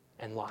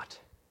and Lot.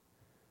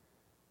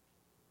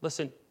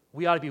 Listen,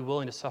 we ought to be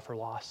willing to suffer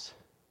loss.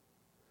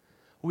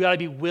 We ought to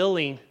be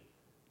willing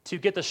to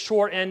get the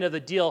short end of the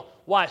deal.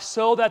 Why?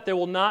 So that there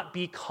will not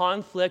be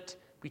conflict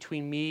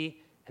between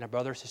me and a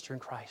brother or sister in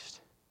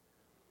Christ.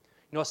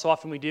 You know what so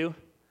often we do?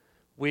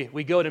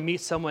 We go to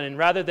meet someone, and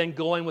rather than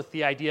going with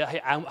the idea, hey,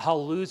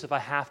 I'll lose if I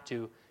have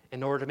to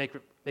in order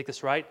to make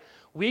this right,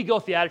 we go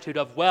with the attitude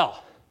of,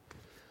 well,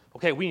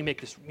 okay, we need to make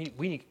this,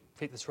 we need to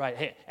make this right.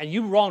 Hey, and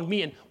you wronged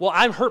me, and well,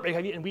 I'm hurt,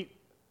 and we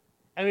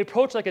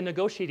approach like a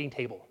negotiating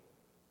table.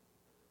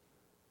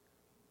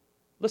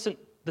 Listen,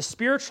 the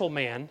spiritual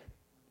man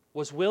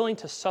was willing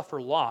to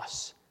suffer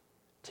loss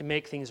to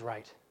make things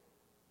right.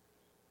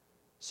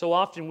 So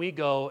often we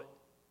go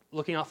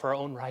looking out for our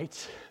own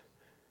rights.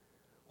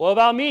 What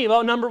about me?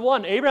 About number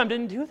one, Abraham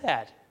didn't do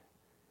that.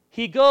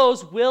 He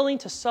goes willing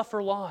to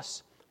suffer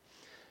loss.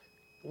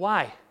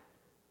 Why?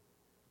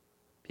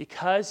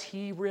 Because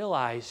he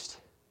realized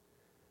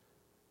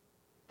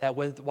that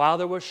while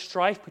there was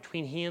strife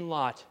between he and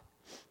Lot,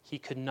 he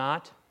could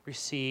not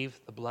receive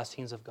the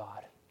blessings of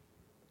God.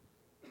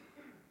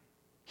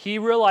 He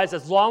realized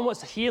as long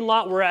as he and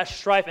Lot were at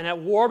strife and at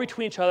war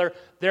between each other,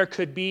 there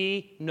could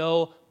be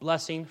no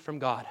blessing from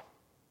God.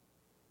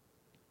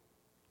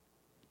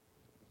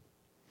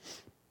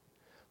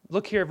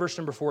 Look here at verse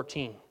number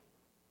 14.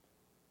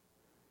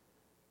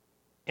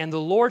 And the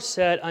Lord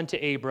said unto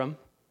Abram,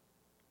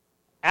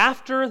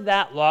 after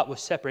that Lot was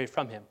separated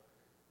from him.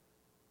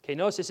 Okay,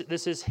 notice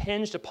this is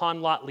hinged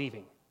upon Lot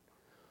leaving.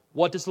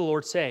 What does the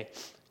Lord say?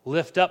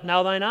 Lift up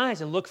now thine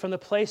eyes and look from the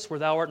place where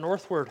thou art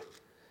northward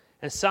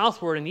and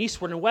southward and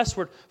eastward and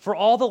westward. For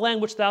all the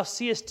land which thou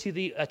seest, to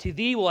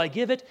thee will I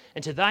give it,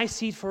 and to thy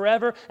seed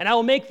forever. And I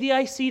will make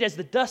thy seed as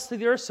the dust of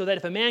the earth, so that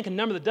if a man can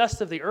number the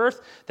dust of the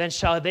earth, then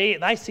shall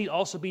thy seed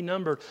also be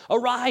numbered.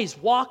 Arise,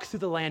 walk through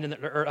the land,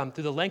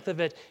 through the length of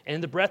it and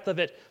in the breadth of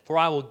it, for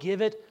I will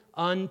give it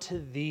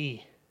unto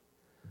thee.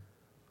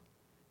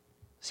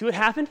 See what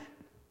happened?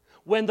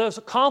 When the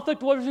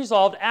conflict was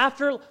resolved,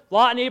 after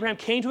Lot and Abraham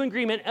came to an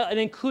agreement, it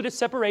included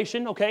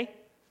separation, okay?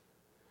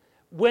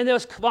 When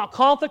this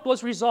conflict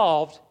was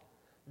resolved,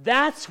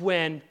 that's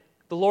when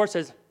the Lord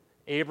says,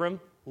 Abram,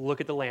 look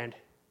at the land.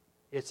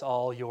 It's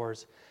all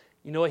yours.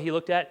 You know what he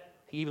looked at?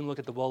 He even looked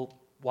at the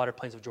well-watered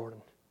plains of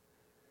Jordan.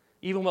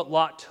 Even what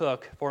Lot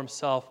took for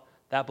himself,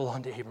 that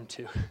belonged to Abram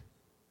too.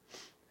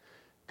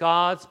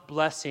 God's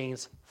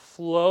blessings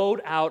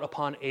flowed out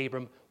upon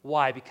Abram.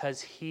 Why?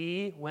 Because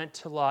he went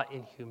to Lot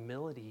in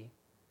humility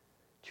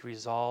to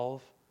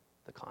resolve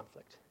the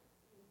conflict.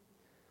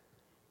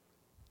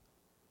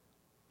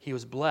 He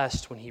was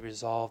blessed when he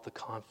resolved the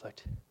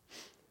conflict.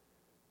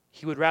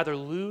 He would rather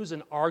lose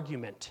an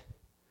argument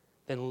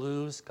than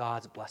lose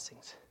God's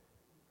blessings.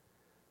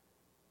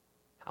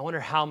 I wonder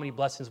how many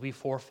blessings we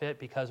forfeit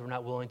because we're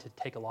not willing to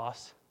take a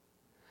loss.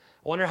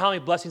 I wonder how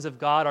many blessings of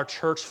God our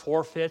church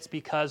forfeits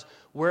because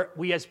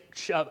we as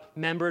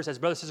members, as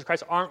brothers and sisters of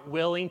Christ, aren't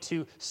willing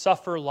to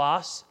suffer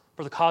loss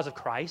for the cause of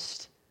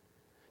Christ,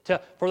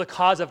 for the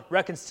cause of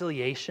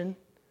reconciliation.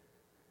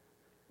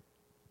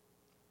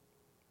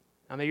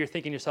 Now maybe you're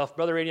thinking to yourself,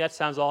 Brother Randy, that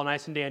sounds all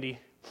nice and dandy.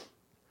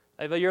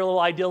 But you're a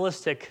little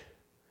idealistic.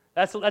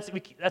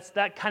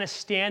 That kind of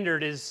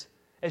standard is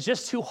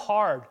just too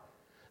hard.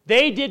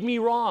 They did me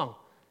wrong.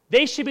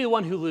 They should be the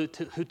one who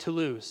to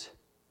lose.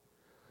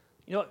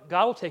 You know what?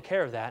 God will take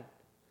care of that.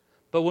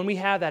 But when we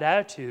have that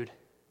attitude,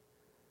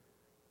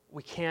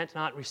 we can't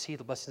not receive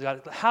the blessings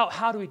of God.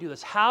 How do we do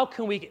this? How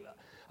can we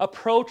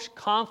approach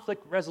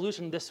conflict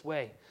resolution this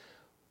way?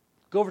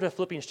 Go over to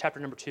Philippians chapter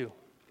number 2.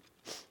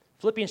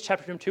 Philippians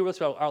chapter number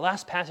 2, our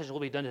last passage will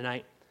be done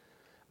tonight.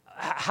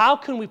 How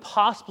can we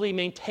possibly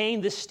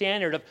maintain this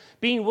standard of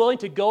being willing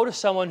to go to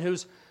someone who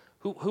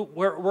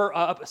we're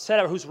upset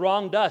at, who's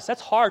wronged us?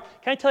 That's hard.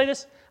 Can I tell you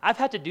this? I've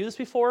had to do this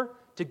before.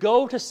 To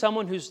go to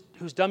someone who's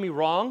done me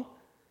wrong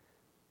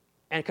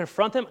and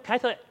confront them, can I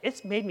tell you,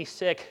 it's made me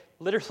sick,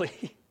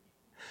 literally.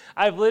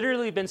 I've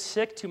literally been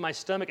sick to my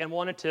stomach and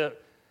wanted to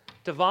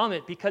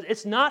vomit because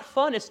it's not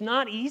fun, it's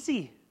not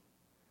easy.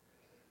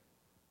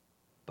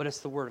 But it's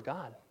the Word of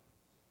God.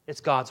 It's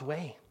God's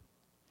way.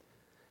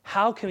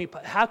 How can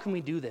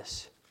we do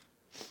this?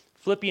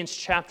 Philippians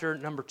chapter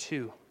number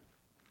 2.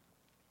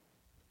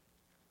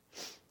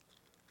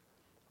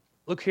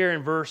 Look here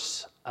in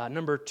verse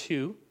number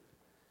 2.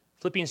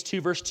 Philippians 2,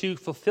 verse 2,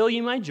 fulfill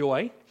ye my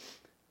joy,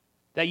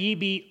 that ye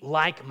be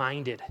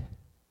like-minded,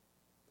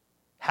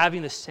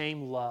 having the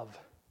same love,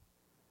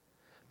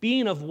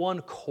 being of one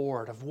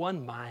accord, of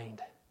one mind.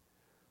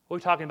 What are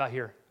we talking about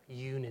here?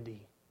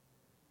 Unity.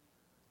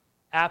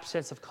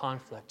 Absence of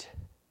conflict.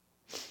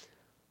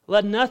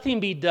 Let nothing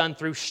be done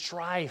through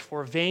strife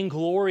or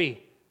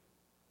vainglory,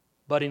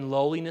 but in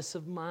lowliness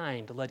of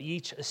mind, let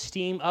each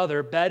esteem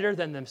other better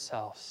than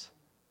themselves.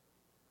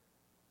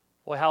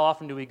 Boy, how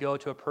often do we go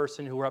to a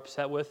person who we're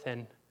upset with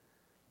and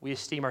we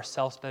esteem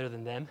ourselves better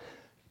than them?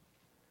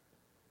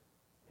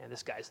 And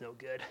this guy's no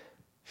good.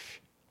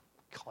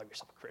 Call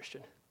yourself a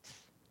Christian.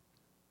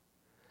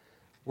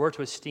 We're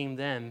to esteem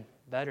them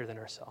better than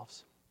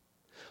ourselves.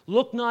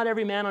 Look not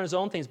every man on his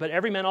own things, but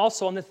every man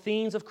also on the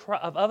things of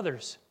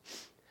others.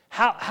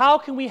 How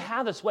can we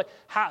have this?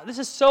 This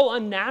is so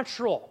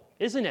unnatural,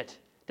 isn't it?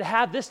 To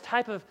have this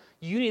type of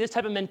unity, this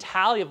type of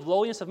mentality of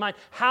lowliness of mind.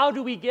 How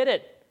do we get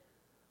it?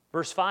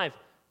 Verse 5,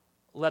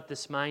 let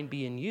this mind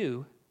be in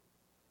you,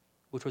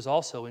 which was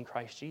also in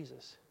Christ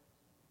Jesus.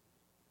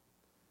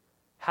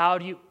 How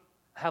do you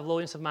have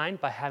lowliness of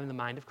mind? By having the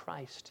mind of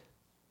Christ.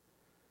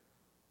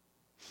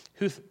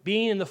 Who,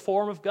 being in the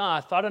form of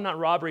God, thought it not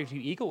robbery to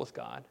be equal with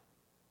God.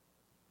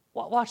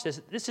 Watch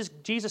this. This is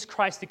Jesus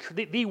Christ,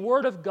 the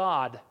Word of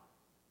God.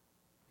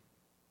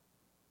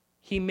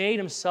 He made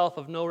himself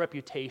of no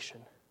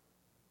reputation.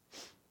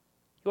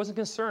 He wasn't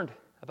concerned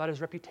about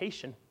his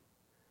reputation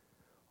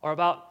or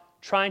about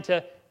trying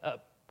to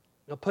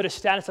put his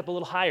status up a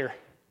little higher.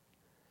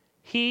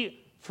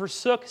 He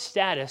forsook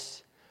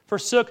status,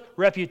 forsook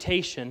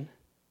reputation,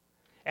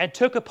 and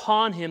took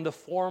upon him the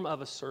form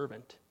of a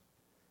servant,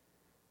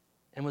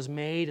 and was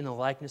made in the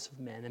likeness of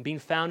men. And being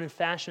found in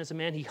fashion as a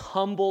man, he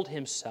humbled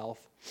himself,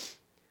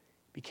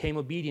 became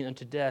obedient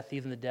unto death,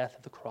 even the death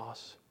of the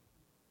cross.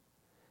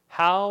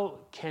 How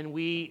can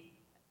we,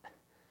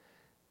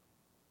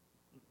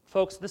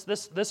 folks,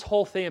 this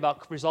whole thing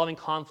about resolving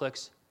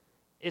conflicts,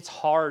 it's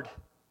hard.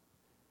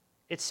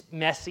 It's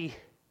messy.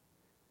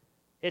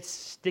 It's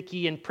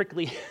sticky and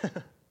prickly.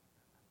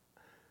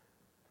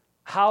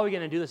 How are we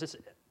going to do this?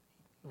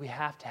 We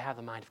have to have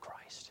the mind of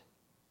Christ.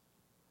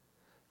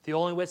 The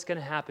only way it's going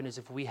to happen is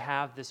if we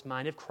have this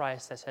mind of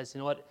Christ that says, you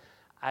know what,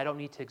 I don't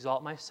need to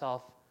exalt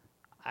myself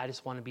I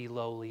just want to be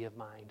lowly of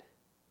mind.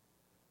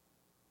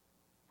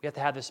 We have to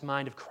have this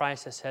mind of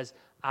Christ that says,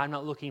 I'm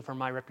not looking for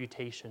my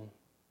reputation.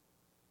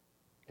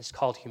 It's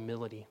called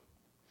humility.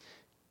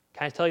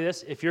 Can I tell you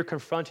this? If you're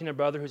confronting a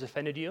brother who's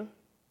offended you,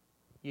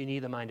 you need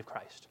the mind of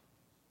Christ.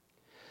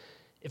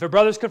 If a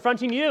brother's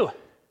confronting you,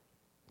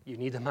 you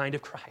need the mind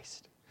of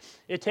Christ.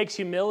 It takes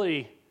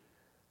humility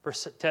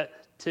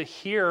to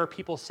hear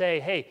people say,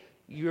 hey,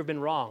 you have been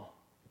wrong.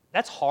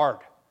 That's hard.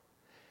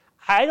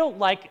 I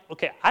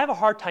have a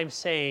hard time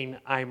saying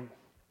I'm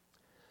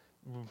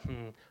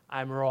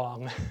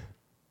wrong.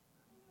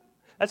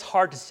 That's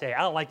hard to say.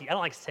 I don't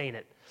like saying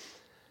it.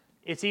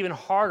 It's even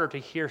harder to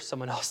hear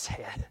someone else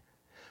say it.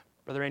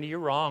 Brother Andy, you're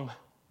wrong.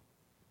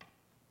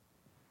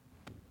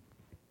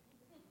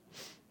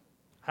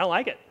 I don't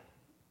like it.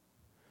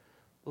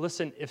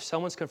 Listen, if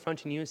someone's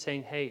confronting you and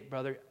saying, hey,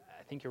 brother,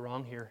 I think you're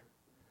wrong here,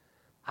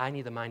 I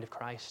need the mind of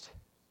Christ.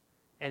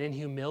 And in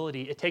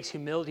humility, it takes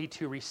humility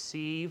to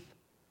receive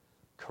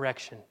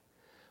correction.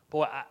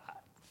 Boy,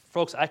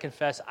 folks, I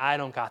confess, I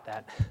don't got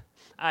that.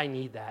 I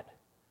need that.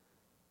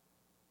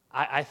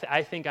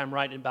 I think I'm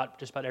right in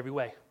just about every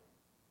way.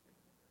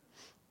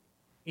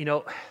 You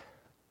know,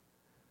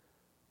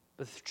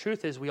 but the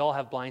truth is we all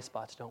have blind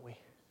spots, don't we?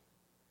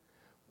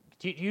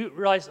 Do you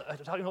realize,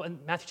 in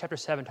Matthew chapter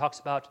 7 talks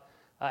about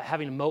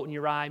having a mote in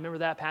your eye. Remember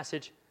that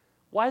passage?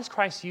 Why does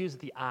Christ use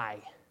the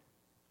eye?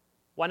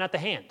 Why not the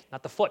hand,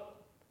 not the foot,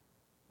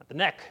 not the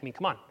neck? I mean,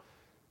 come on.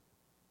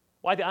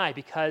 Why the eye?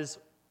 Because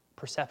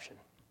perception.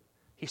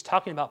 He's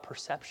talking about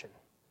perception.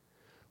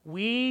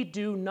 We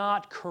do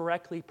not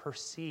correctly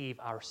perceive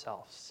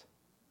ourselves.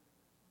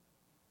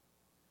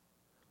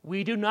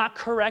 We do not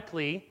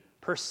correctly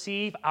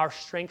perceive our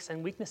strengths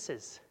and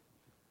weaknesses.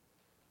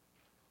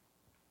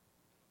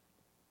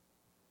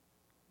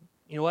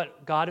 You know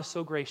what? God is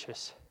so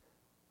gracious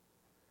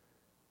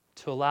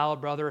to allow a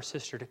brother or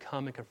sister to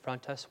come and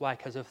confront us. Why?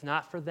 Because if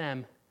not for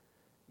them,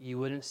 you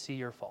wouldn't see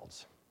your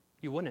faults.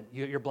 You wouldn't.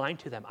 You're blind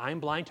to them. I'm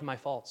blind to my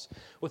faults.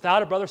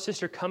 Without a brother or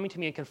sister coming to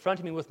me and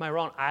confronting me with my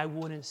wrong, I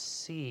wouldn't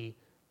see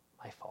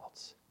my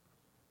faults.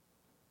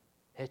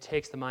 It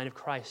takes the mind of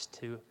Christ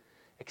to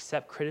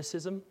accept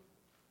criticism.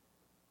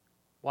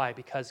 Why?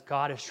 Because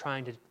God is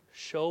trying to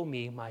show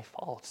me my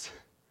faults.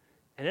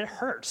 And it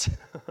hurts.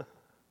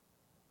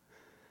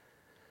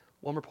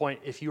 One more point.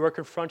 If you are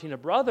confronting a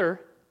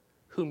brother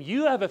whom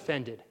you have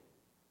offended,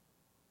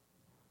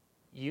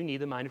 you need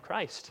the mind of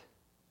Christ.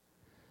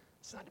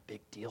 It's not a big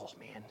deal,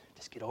 man.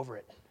 Just get over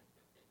it.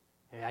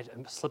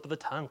 I'm a slip of the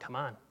tongue. Come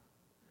on.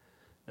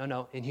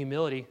 No. In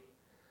humility,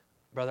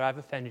 brother, I've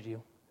offended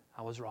you.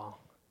 I was wrong.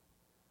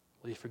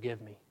 Will you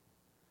forgive me?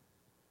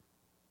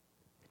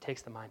 It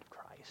takes the mind of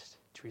Christ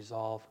to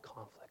resolve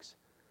conflicts.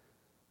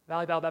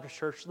 Valley Bible Baptist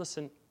Church,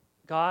 listen,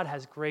 God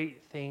has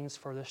great things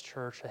for this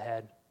church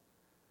ahead.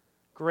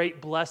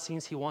 Great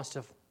blessings He wants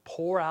to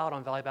pour out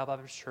on Valley Bible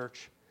Baptist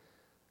Church,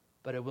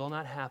 but it will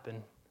not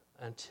happen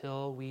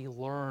until we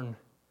learn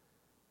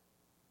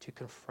to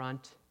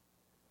confront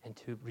and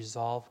to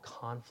resolve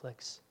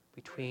conflicts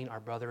between our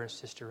brother and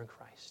sister in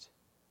Christ.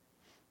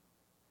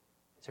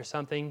 Is there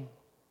something,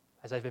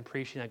 as I've been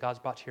preaching, that God's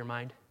brought to your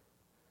mind?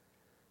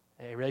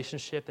 A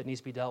relationship that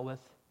needs to be dealt with?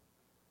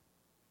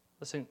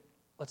 Listen,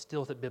 let's deal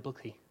with it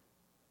biblically.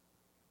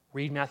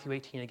 Read Matthew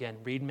 18 again.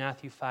 Read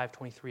Matthew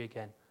 5:23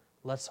 again.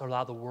 Let's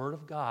allow the Word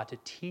of God to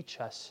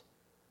teach us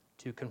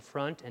to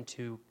confront and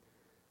to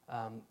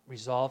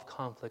resolve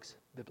conflicts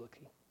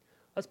biblically.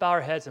 Let's bow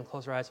our heads and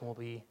close our eyes,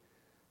 and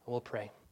we'll pray.